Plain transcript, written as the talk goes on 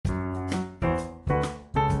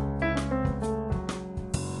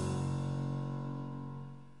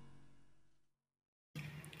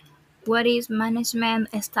What is management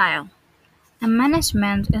style? A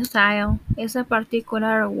management style is a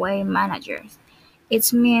particular way managers.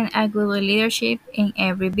 It's mean a good leadership in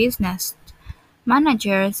every business.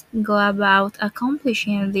 Managers go about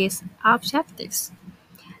accomplishing these objectives.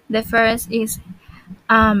 The first is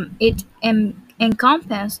it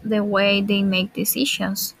encompasses the way they make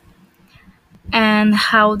decisions and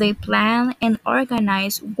how they plan and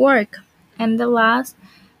organize work. And the last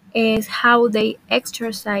is how they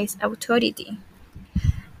exercise authority.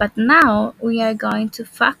 But now we are going to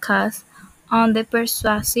focus on the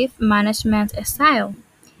persuasive management style,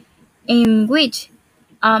 in which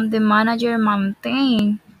the manager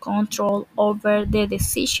maintains control over the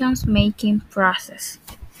decisions making process.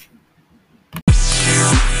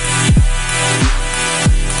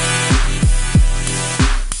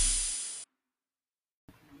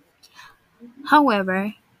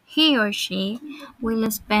 However, he or she will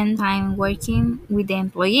spend time working with the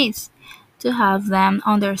employees to help them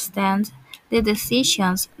understand the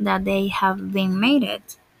decisions that they have been made.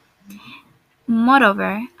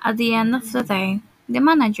 Moreover, at the end of the day, the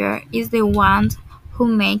manager is the one who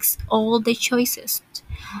makes all the choices,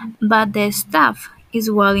 but the staff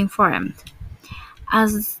is well informed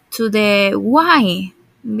as to the why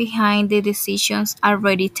behind the decisions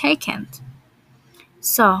already taken.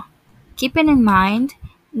 So, keeping in mind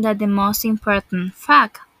that the most important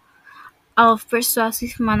fact of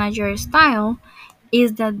persuasive manager style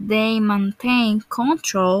is that they maintain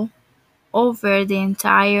control over the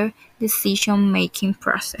entire decision making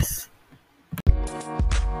process.